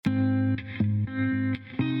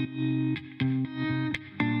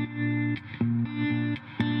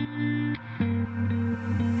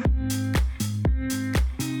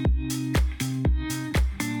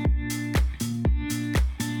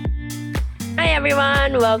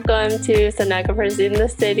everyone. Welcome to Sonographers in the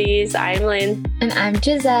Cities. I'm Lynn. And I'm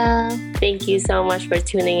Giselle. Thank you so much for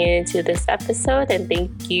tuning in to this episode. And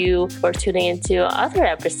thank you for tuning into other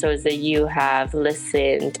episodes that you have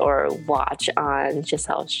listened or watched on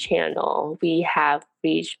Giselle's channel. We have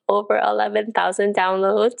reached over 11,000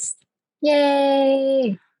 downloads.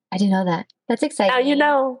 Yay! I didn't know that. That's exciting. Now you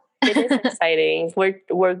know. It is exciting.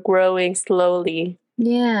 We're growing slowly.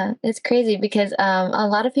 Yeah, it's crazy because a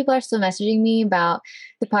lot of people are still messaging me about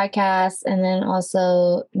the podcast, and then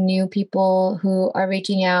also new people who are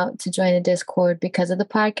reaching out to join the Discord because of the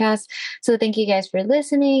podcast. So thank you guys for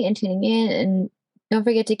listening and tuning in, and don't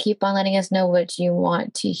forget to keep on letting us know what you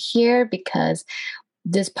want to hear because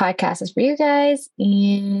this podcast is for you guys.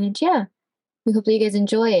 And yeah, we hope that you guys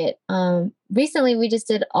enjoy it. Recently, we just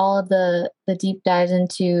did all the deep dives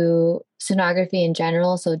into sonography in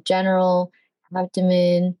general. So general,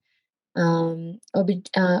 abdomen, OBGYN,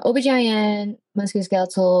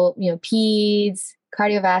 musculoskeletal, peds,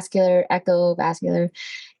 cardiovascular, echovascular.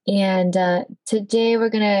 And today we're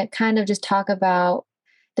going to kind of just talk about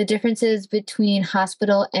the differences between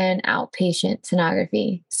hospital and outpatient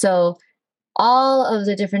sonography. So all of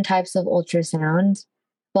the different types of ultrasound,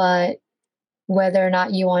 but whether or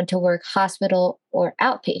not you want to work hospital or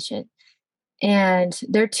outpatient. And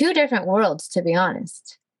they're two different worlds, to be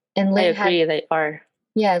honest. And Lynn I agree, they are.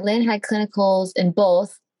 Yeah, Lynn had clinicals in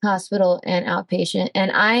both hospital and outpatient.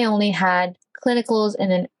 And I only had clinicals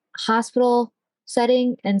in a hospital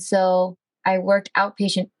setting. And so I worked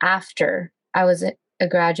outpatient after I was a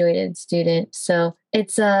graduated student. So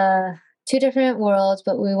it's two different worlds,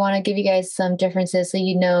 but we want to give you guys some differences so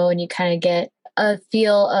you know and you kind of get a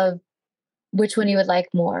feel of which one you would like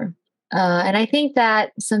more. And I think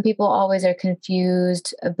that some people always are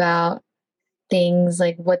confused about things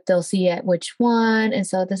like what they'll see at which one. And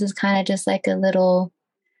so this is kind of just like a little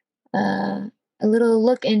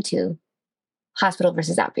look into hospital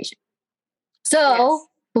versus outpatient. So yes.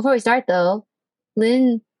 Before we start though,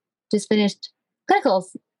 Lynn just finished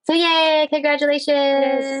clinicals. So yay, congratulations.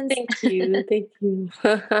 Yes, thank you. Thank you.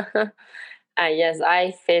 Yes,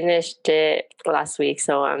 I finished it last week,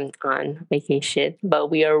 so I'm on vacation,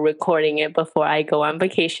 but we are recording it before I go on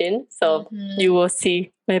vacation. So you will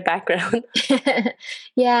see my background.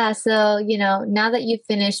 Yeah. So, now that you've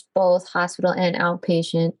finished both hospital and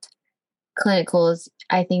outpatient clinicals,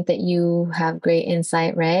 I think that you have great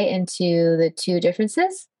insight, right, into the two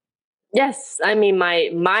differences. Yes. I mean,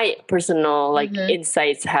 my personal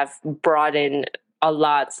insights have broadened a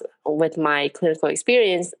lot with my clinical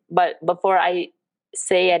experience. But before I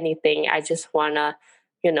say anything, I just want to,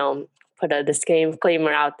 put a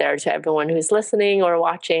disclaimer out there to everyone who's listening or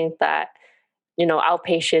watching that,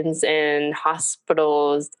 outpatients and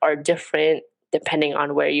hospitals are different depending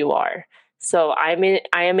on where you are. So I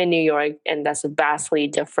am in New York, and that's vastly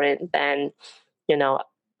different than,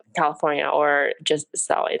 California or just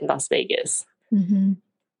so in Las Vegas. Mm-hmm.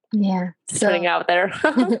 Yeah. Just putting out there.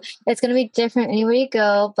 It's going to be different anywhere you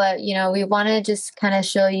go, but we want to just kind of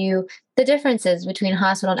show you the differences between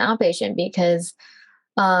hospital and outpatient because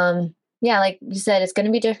like you said, it's going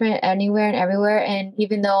to be different anywhere and everywhere. And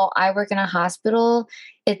even though I work in a hospital,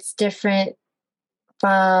 it's different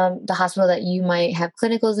from the hospital that you might have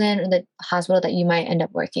clinicals in or the hospital that you might end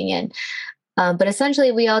up working in. But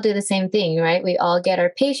essentially, we all do the same thing, right? We all get our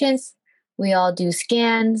patients, we all do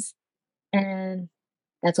scans, and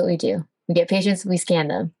that's what we do. We get patients, we scan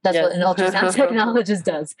them. That's what an ultrasound technologist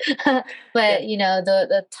does. But,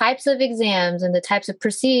 the types of exams and the types of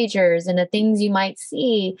procedures and the things you might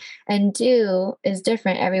see and do is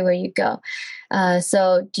different everywhere you go.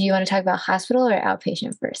 So do you want to talk about hospital or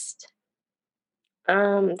outpatient first?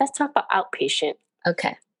 Let's talk about outpatient.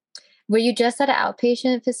 Okay. Were you just at an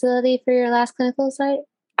outpatient facility for your last clinical site?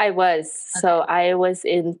 I was. Okay. So I was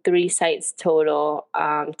in 3 sites total.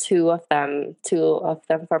 Two of them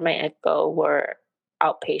for my echo were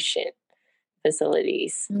outpatient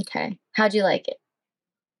facilities. Okay. How'd you like it?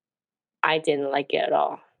 I didn't like it at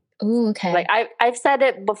all. Ooh, okay. Like I've said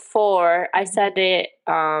it before. I said it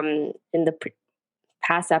in the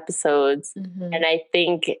past episodes, and I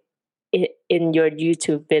think in your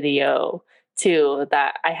YouTube video too,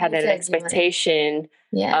 that I had an expectation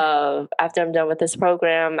of after I'm done with this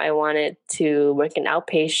program, I wanted to work in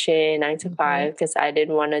outpatient 9 to 5 because I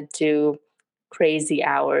didn't want to do crazy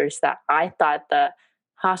hours that I thought the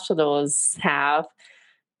hospitals have.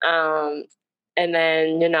 And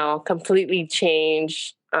then, completely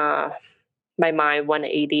changed my mind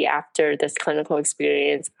 180 after this clinical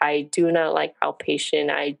experience. I do not like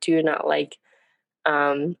outpatient. I do not like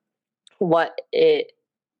what it,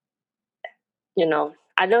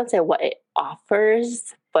 I don't say what it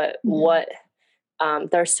offers, but what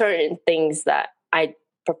there are certain things that I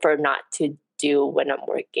prefer not to do when I'm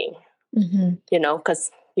working,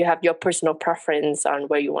 because you have your personal preference on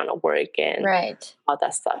where you want to work and all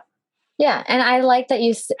that stuff. Yeah. And I like that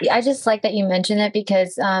I just like that you mentioned it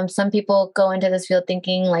because some people go into this field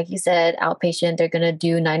thinking, like you said, outpatient, they're going to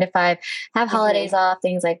do 9 to 5, have holidays off,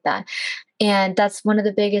 things like that. And that's one of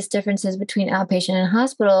the biggest differences between outpatient and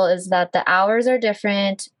hospital is that the hours are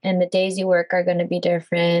different and the days you work are going to be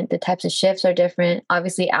different. The types of shifts are different.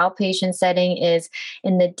 Obviously, outpatient setting is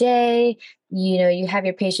in the day, you have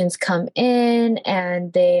your patients come in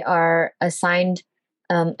and they are assigned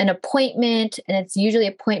an appointment, and it's usually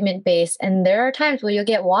appointment based. And there are times where you'll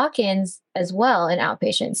get walk-ins as well in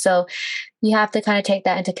outpatient. So you have to kind of take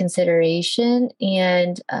that into consideration.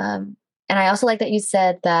 And I also like that you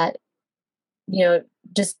said that,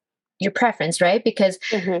 just your preference, right? Because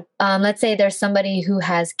let's say there's somebody who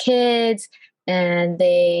has kids and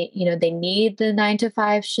they need the 9 to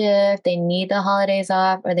 5 shift, they need the holidays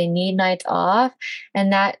off, or they need nights off.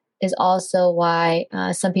 And that is also why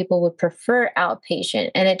some people would prefer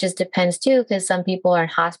outpatient. And it just depends too, because some people are in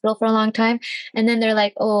hospital for a long time. And then they're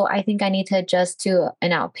like, oh, I think I need to adjust to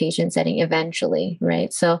an outpatient setting eventually,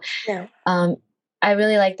 right? So I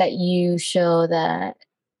really like that you show that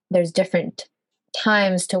there's different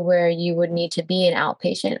times to where you would need to be in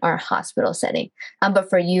outpatient or hospital setting. But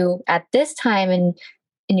for you at this time in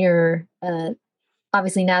your,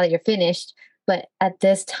 obviously now that you're finished, but at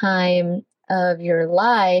this time of your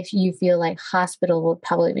life, you feel like hospital will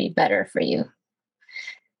probably be better for you.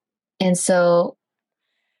 And so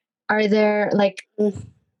are there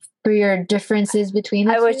for your differences between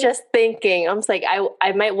the I two? was just thinking, I was like,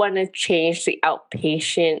 I might want to change the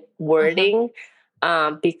outpatient wording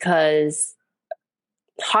because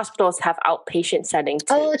hospitals have outpatient setting too.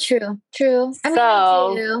 Oh, true.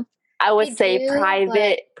 I would say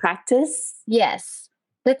private practice. Yes.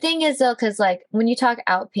 The thing is though, because when you talk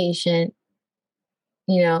outpatient,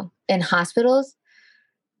 in hospitals,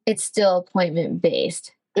 it's still appointment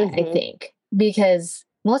based, I think, because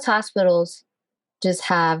most hospitals just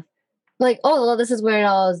have this is where it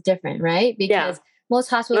all is different, right? Because most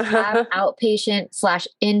hospitals have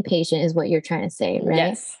outpatient/inpatient is what you're trying to say, right?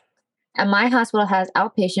 Yes. And my hospital has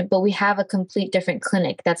outpatient, but we have a complete different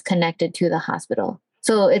clinic that's connected to the hospital.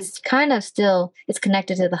 So it's kind of it's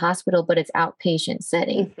connected to the hospital, but it's outpatient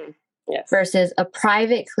setting. Yes. Versus a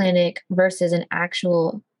private clinic versus an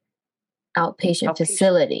actual outpatient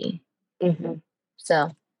facility.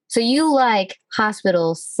 So you like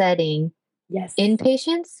hospital setting? Yes.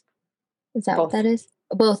 Inpatients? Is that what that is?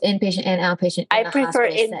 Both inpatient and outpatient. I prefer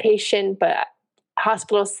inpatient, but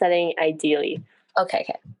hospital setting ideally.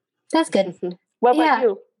 Okay. That's good. What about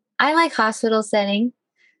you? I like hospital setting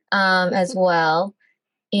as well.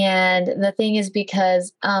 And the thing is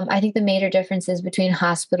because I think the major differences between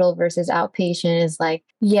hospital versus outpatient is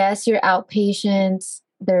yes, your outpatients,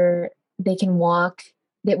 they can walk.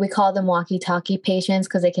 We call them walkie-talkie patients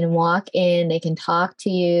because they can walk in, they can talk to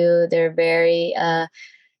you. They're very,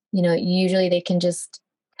 usually they can just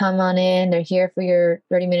come on in. They're here for your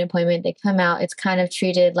 30-minute appointment. They come out. It's kind of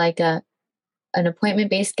treated like an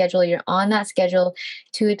appointment-based schedule. You're on that schedule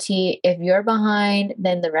to a T. If you're behind,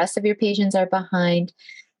 then the rest of your patients are behind.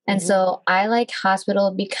 And so I like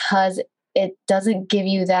hospital because it doesn't give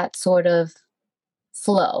you that sort of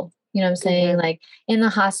flow. You know what I'm saying? In the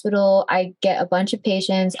hospital, I get a bunch of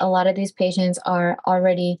patients. A lot of these patients are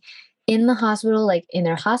already in the hospital, in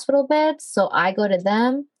their hospital beds. So I go to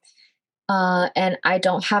them and I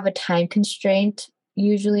don't have a time constraint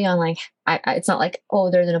usually on it's not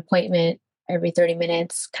there's an appointment every 30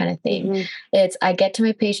 minutes kind of thing. It's I get to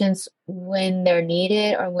my patients when they're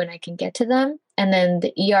needed or when I can get to them. And then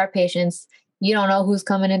the ER patients, you don't know who's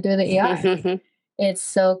coming in through the ER. It's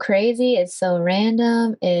so crazy. It's so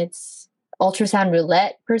random. It's ultrasound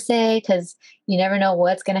roulette per se, because you never know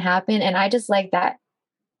what's going to happen. And I just like that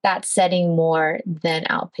setting more than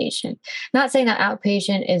outpatient. Not saying that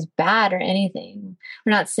outpatient is bad or anything.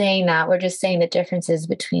 We're not saying that. We're just saying the differences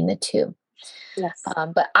between the two. Yes.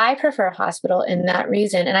 But I prefer hospital in that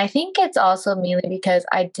reason. And I think it's also mainly because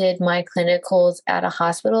I did my clinicals at a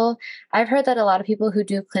hospital. I've heard that a lot of people who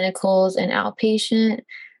do clinicals and outpatient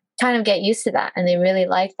kind of get used to that and they really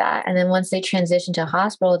like that. And then once they transition to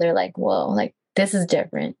hospital, they're like, whoa, this is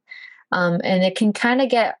different. And it can kind of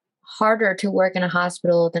get harder to work in a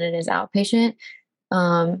hospital than it is outpatient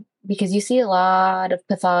because you see a lot of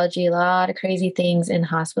pathology, a lot of crazy things in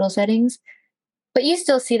hospital settings. But you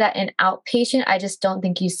still see that in outpatient. I just don't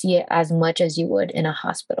think you see it as much as you would in a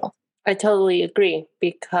hospital. I totally agree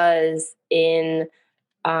because when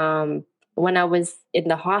I was in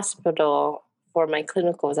the hospital for my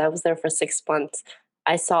clinicals. I was there for 6 months.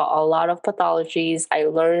 I saw a lot of pathologies. I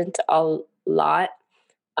learned a lot.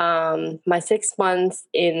 My 6 months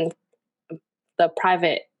in the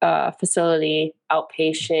private facility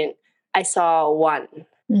outpatient, I saw one.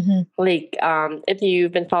 Mm-hmm. Like, if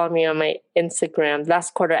you've been following me on my Instagram,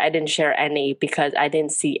 last quarter I didn't share any because I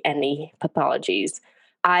didn't see any pathologies.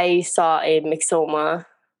 I saw a myxoma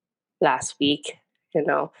last week.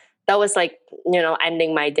 That was like,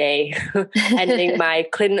 ending my day, ending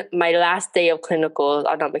my last day of clinical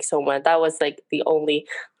on myxoma. That was like the only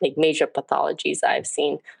like major pathologies I've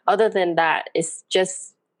seen. Other than that, it's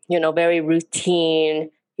just very routine.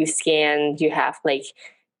 You scan. You have like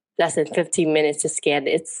less than 15 minutes to scan.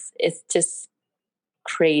 It's just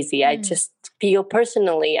crazy. I just feel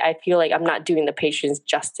personally, I feel like I'm not doing the patients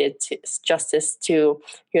justice to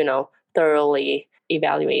thoroughly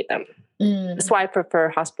evaluate them. That's why I prefer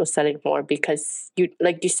hospital setting more, because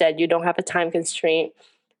like you said, you don't have a time constraint.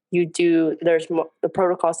 There's more, the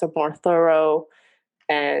protocols are more thorough,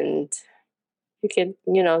 and you can,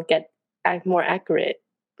 get more accurate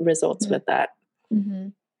results with that. Mm-hmm.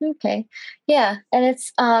 Okay. Yeah. And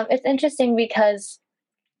it's interesting because,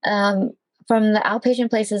 from the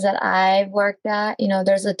outpatient places that I've worked at,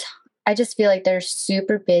 I just feel like they're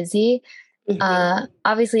super busy. Mm-hmm.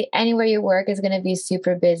 Obviously, anywhere you work is going to be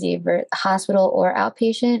super busy, hospital or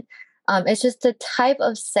outpatient. It's just the type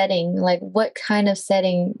of setting, like what kind of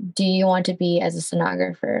setting do you want to be as a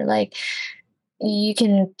sonographer? Like, you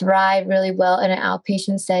can thrive really well in an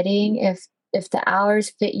outpatient setting if the hours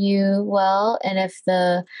fit you well, and if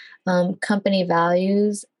the company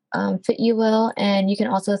values fit you well, and you can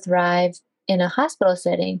also thrive in a hospital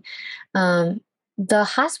setting. The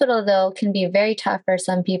hospital, though, can be very tough for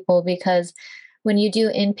some people, because when you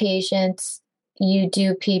do inpatients, you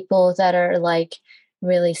do people that are like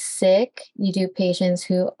really sick. You do patients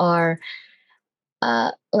who are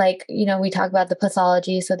we talk about the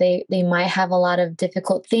pathology, so they might have a lot of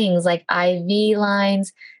difficult things like IV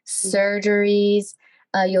lines, surgeries.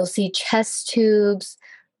 You'll see chest tubes,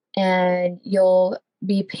 and you'll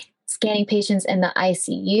be scanning patients in the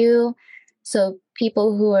ICU. So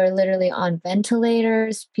people who are literally on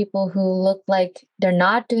ventilators, people who look like they're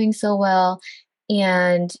not doing so well,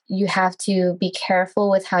 and you have to be careful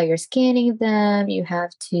with how you're scanning them. You have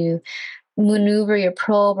to maneuver your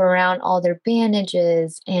probe around all their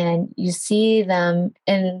bandages, and you see them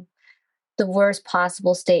in the worst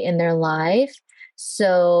possible state in their life.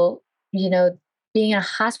 So, being in a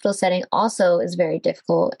hospital setting also is very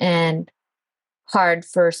difficult and hard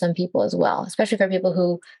for some people as well, especially for people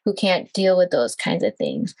who can't deal with those kinds of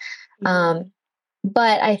things. Mm-hmm.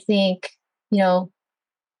 But I think,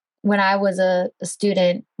 when I was a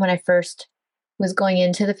student, when I first was going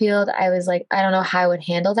into the field, I was like, I don't know how I would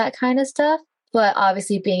handle that kind of stuff. But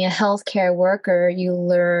obviously, being a healthcare worker, you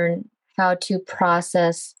learn how to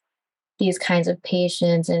process these kinds of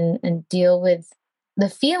patients and deal with the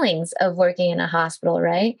feelings of working in a hospital,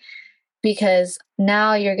 right? Because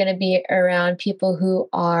now you're going to be around people who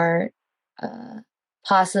are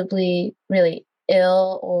possibly really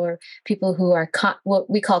ill, or people who are what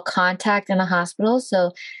we call contact in a hospital.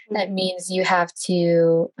 So that means you have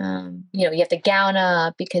to, you have to gown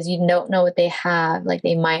up because you don't know what they have. Like,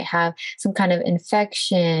 they might have some kind of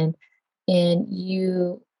infection, and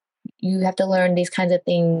you have to learn these kinds of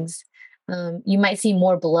things. You might see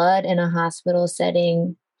more blood in a hospital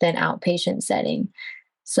setting than outpatient setting.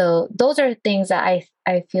 So those are things that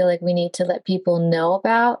I feel like we need to let people know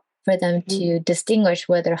about, for them to distinguish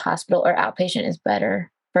whether hospital or outpatient is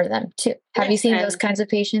better for them too. Have you seen those kinds of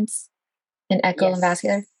patients in echo and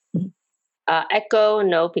vascular? Echo,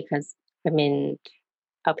 no, because I'm in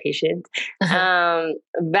outpatient.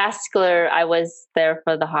 Vascular, I was there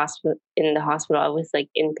for the hospital. In the hospital, I was like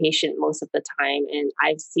inpatient most of the time, and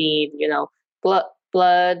I've seen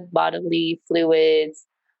blood, bodily fluids,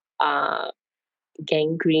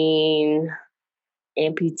 gangrene,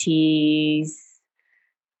 amputees,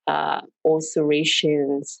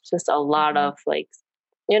 ulcerations, just a lot of like,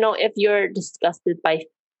 if you're disgusted by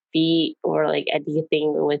feet or like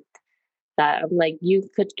anything with that, I'm like, you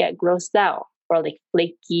could get grossed out, or like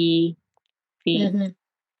flaky feet.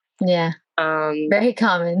 Mm-hmm. Yeah. Very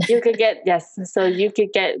common. So you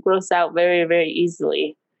could get grossed out very, very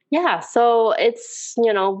easily. Yeah. So it's,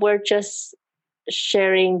 we're just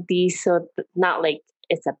sharing these, so not like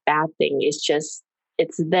it's a bad thing. It's just,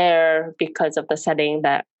 it's there because of the setting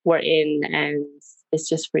that we're in, and it's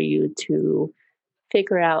just for you to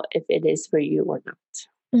figure out if it is for you or not.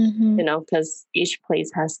 Mm-hmm. Because each place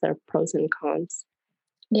has their pros and cons.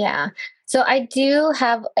 Yeah. So I do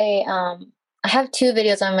have I have 2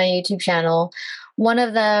 videos on my YouTube channel. One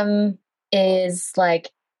of them is like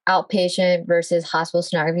outpatient versus hospital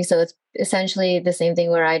sonography. So it's essentially the same thing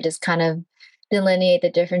where I just kind of delineate the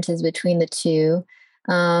differences between the two.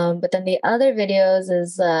 But then the other videos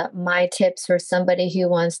is my tips for somebody who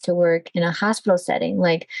wants to work in a hospital setting,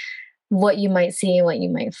 like what you might see and what you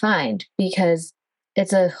might find, because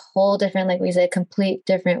it's a whole different, like we said, complete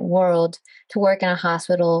different world to work in a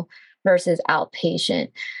hospital versus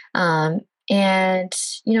outpatient. And,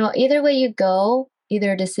 either way you go,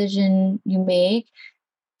 either decision you make,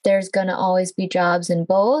 there's going to always be jobs in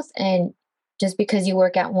both. And just because you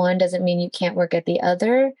work at one doesn't mean you can't work at the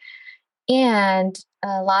other. And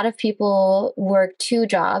a lot of people work two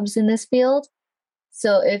jobs in this field.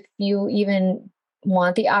 So if you even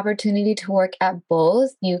want the opportunity to work at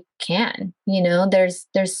both, you can. There's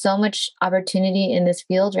so much opportunity in this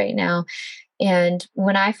field right now. And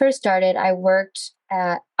when I first started, I worked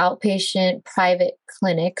at outpatient private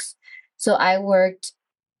clinics. So I worked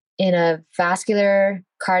in a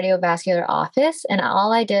cardiovascular office, and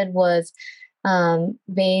all I did was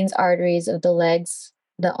veins, arteries of the legs,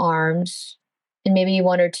 the arms, and maybe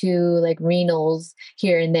one or two like renals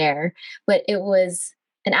here and there. But it was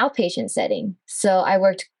an outpatient setting. So I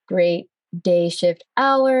worked great day shift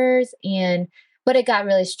hours, but it got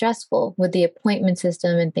really stressful with the appointment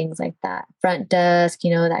system and things like that. Front desk,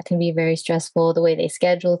 that can be very stressful, the way they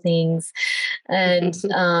schedule things. And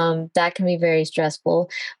that can be very stressful.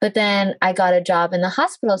 But then I got a job in the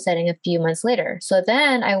hospital setting a few months later. So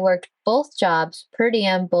then I worked both jobs, per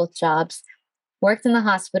diem, both jobs, worked in the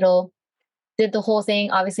hospital, did the whole thing.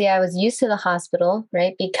 Obviously, I was used to the hospital,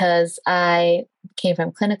 right? Because I came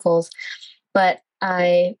from clinicals, but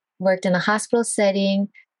I worked in the hospital setting,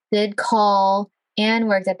 did call, and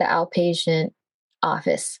worked at the outpatient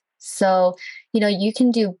office. So, you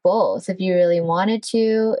can do both if you really wanted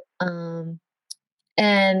to.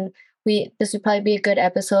 And this would probably be a good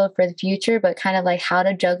episode for the future, but kind of like how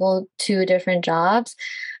to juggle two different jobs.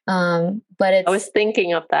 But I was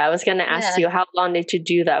thinking of that. I was going to ask you, how long did you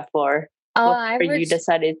do that for? Before you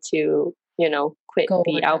decided to, quit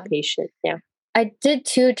the outpatient? Yeah. I did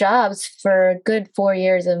two jobs for a good 4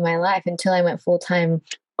 years of my life until I went full time.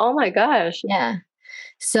 Oh my gosh. Yeah.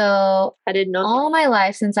 So I didn't know all my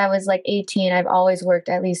life since I was like 18, I've always worked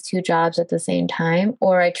at least two jobs at the same time,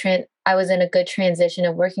 or I was in a good transition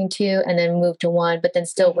of working two and then moved to one, but then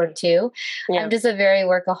still work two. Yeah. I'm just a very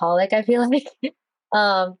workaholic, I feel like.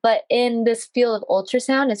 But in this field of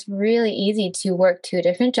ultrasound, it's really easy to work two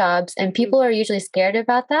different jobs, and people are usually scared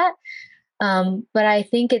about that. But I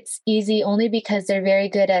think it's easy only because they're very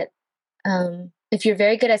good at, if you're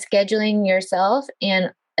very good at scheduling yourself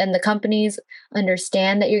and the companies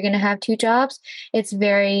understand that you're going to have two jobs, it's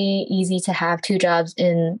very easy to have two jobs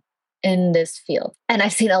in this field. And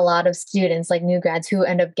I've seen a lot of students, like new grads, who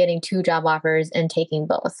end up getting two job offers and taking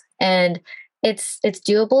both. And it's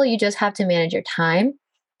doable. You just have to manage your time.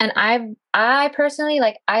 And I personally,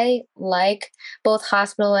 I like both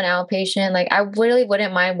hospital and outpatient. Like, I really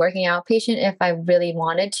wouldn't mind working outpatient if I really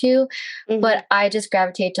wanted to, but I just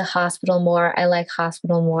gravitate to hospital more. I like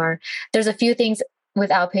hospital more. There's a few things with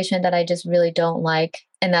outpatient that I just really don't like,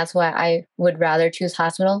 and that's why I would rather choose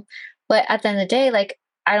hospital. But at the end of the day,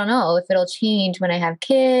 I don't know if it'll change when I have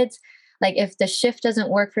kids. Like, if the shift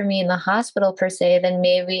doesn't work for me in the hospital per se, then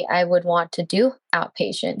maybe I would want to do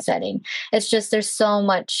outpatient setting. It's just, there's so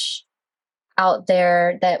much out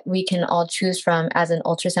there that we can all choose from as an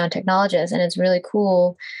ultrasound technologist. And it's really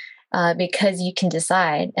cool because you can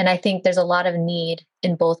decide. And I think there's a lot of need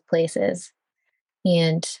in both places.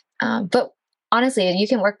 And, but honestly, you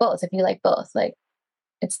can work both if you like both. Like,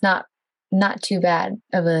 it's not too bad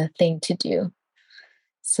of a thing to do.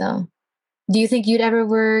 So do you think you'd ever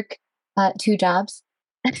work two jobs?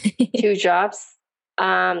 Two jobs?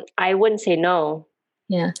 I wouldn't say no.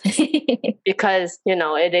 Yeah. Because,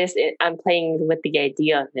 I'm playing with the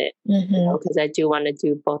idea of it, because I do want to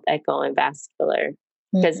do both echo and vascular.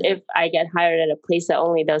 Because if I get hired at a place that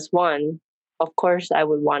only does one, of course I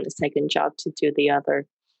would want a second job to do the other.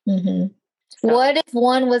 So, what if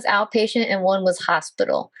one was outpatient and one was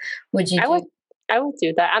hospital? Would you I would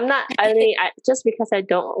do that. I'm not, just because I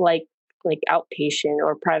don't like outpatient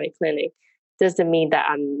or private clinic doesn't mean that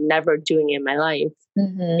I'm never doing it in my life.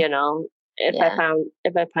 If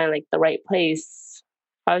I find like the right place,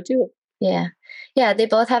 I would do it. Yeah, they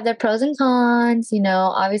both have their pros and cons.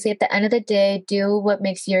 Obviously at the end of the day, do what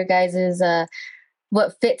makes your guys's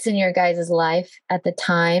what fits in your guys' life at the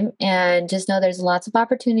time, and just know there's lots of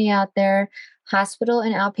opportunity out there. Hospital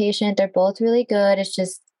and outpatient, they're both really good. It's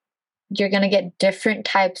just, you're going to get different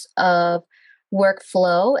types of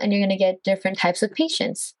workflow, and you're going to get different types of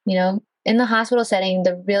patients. In the hospital setting,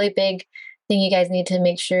 the really big thing you guys need to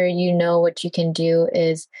make sure you know what you can do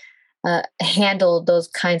is handle those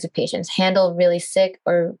kinds of patients, handle really sick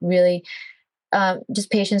or really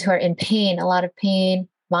just patients who are in pain, a lot of pain,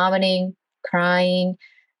 vomiting, crying,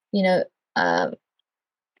 you know.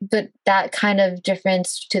 But that kind of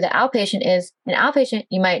difference to the outpatient is an outpatient,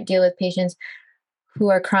 you might deal with patients who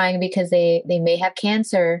are crying because they may have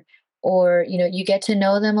cancer, or, you know, you get to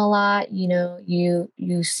know them a lot. You know, you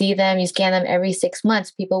see them, you scan them every 6 months,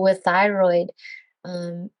 people with thyroid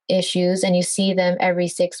issues, and you see them every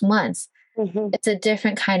 6 months. It's a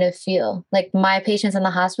different kind of feel. Like my patients in the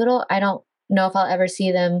hospital, I don't know if I'll ever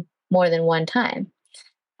see them more than one time.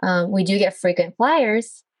 We do get frequent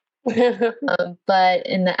flyers, but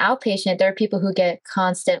in the outpatient, there are people who get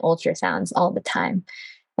constant ultrasounds all the time,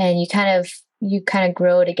 and you kind of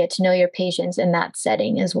grow to get to know your patients in that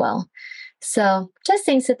setting as well. So just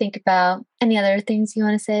things to think about. Any other things you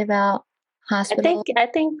want to say about hospital? I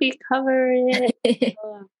think we covered it.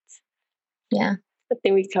 Yeah. I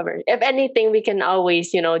think we covered. If anything, we can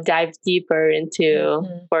always, you know, dive deeper into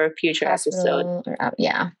for a future episode.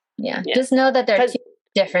 Yeah. Just know that they're two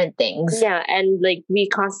different things. Yeah, and like we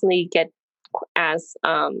constantly get asked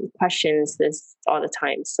questions this all the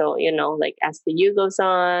time. So, you know, like as the year goes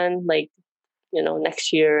on, like, you know,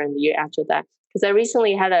 next year and the year after that. Because I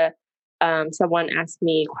recently had someone ask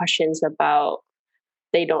me questions about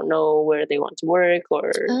they don't know where they want to work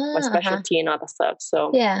or what specialty and all that stuff.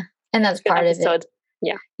 So yeah, and that's part of it.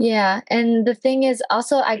 Yeah, and the thing is,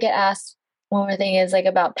 also I get asked one more thing is like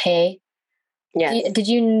about pay. Yeah. Did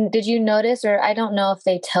you notice, or I don't know if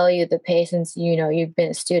they tell you the pay since you know you've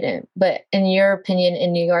been a student, but in your opinion,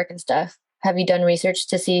 in New York and stuff, have you done research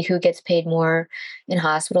to see who gets paid more in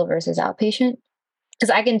hospital versus outpatient? Because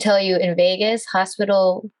I can tell you in Vegas,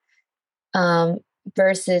 hospital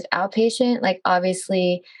versus outpatient, like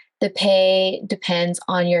obviously the pay depends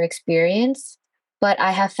on your experience, but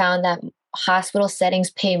I have found that hospital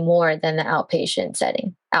settings pay more than the outpatient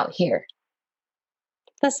setting out here.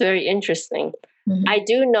 That's very interesting. I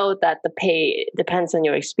do know that the pay depends on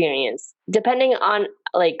your experience. Depending on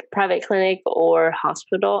like private clinic or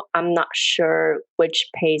hospital, I'm not sure which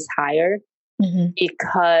pays higher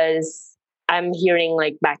because I'm hearing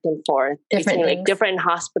like back and forth between like different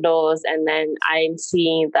hospitals, and then I'm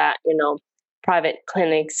seeing that, you know, private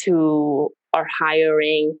clinics who are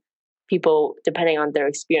hiring people depending on their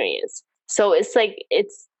experience. So it's like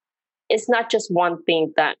it's not just one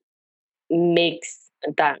thing that makes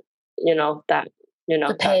that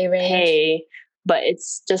the pay range, but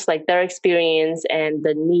it's just like their experience and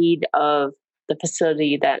the need of the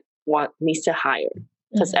facility that needs to hire,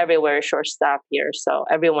 because everywhere is short staffed here, so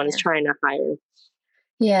everyone is trying to hire.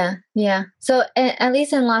 Yeah. So at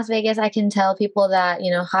least in Las Vegas, I can tell people that, you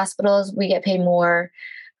know, hospitals, we get paid more.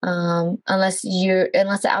 Unless the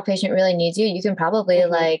outpatient really needs you, you can probably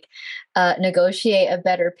negotiate a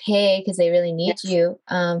better pay because they really need you.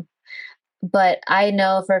 But I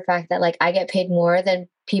know for a fact that like I get paid more than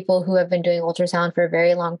people who have been doing ultrasound for a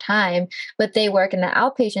very long time, but they work in the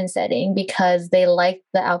outpatient setting because they like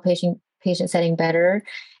the outpatient patient setting better,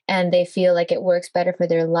 and they feel like it works better for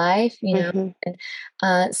their life, you know.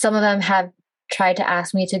 And some of them have tried to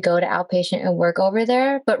ask me to go to outpatient and work over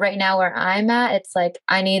there, but right now where I'm at, it's like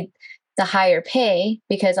I need the higher pay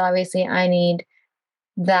because obviously I need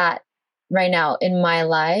that right now in my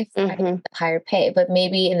life. I need higher pay, but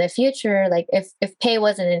maybe in the future, like if pay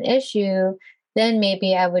wasn't an issue, then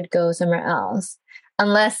maybe I would go somewhere else,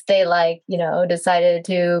 unless they like, you know, decided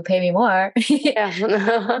to pay me more.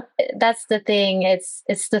 That's the thing.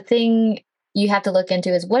 It's the thing you have to look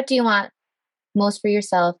into is what do you want most for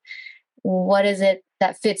yourself? What is it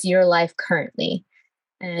that fits your life currently?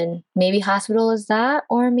 And maybe hospital is that,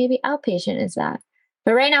 or maybe outpatient is that.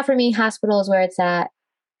 But right now for me, hospital is where it's at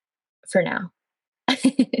for now. I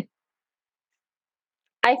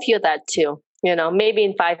feel that too. You know, maybe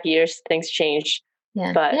in 5 years things change.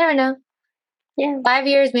 Yeah, but you never know. Yeah, 5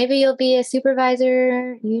 years, maybe you'll be a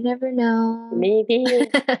supervisor. You never know. Maybe.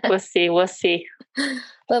 We'll see.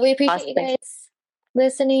 But we appreciate you guys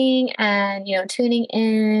listening and, you know, tuning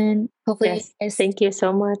in. Hopefully, thank you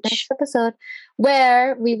so much. Next episode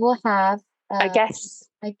where we will have a guest.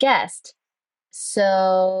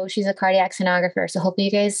 So she's a cardiac sonographer. So hopefully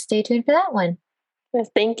you guys stay tuned for that one. Yes,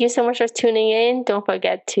 thank you so much for tuning in. Don't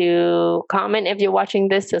forget to comment if you're watching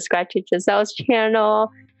this. Subscribe to Giselle's channel.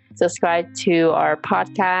 Subscribe to our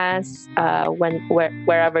podcast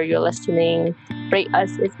wherever you're listening. Rate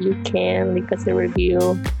us if you can. Leave us a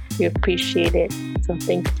review. We appreciate it. So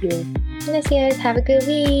thank you. Yes, guys. Have a good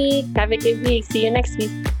week. See you next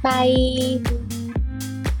week. Bye.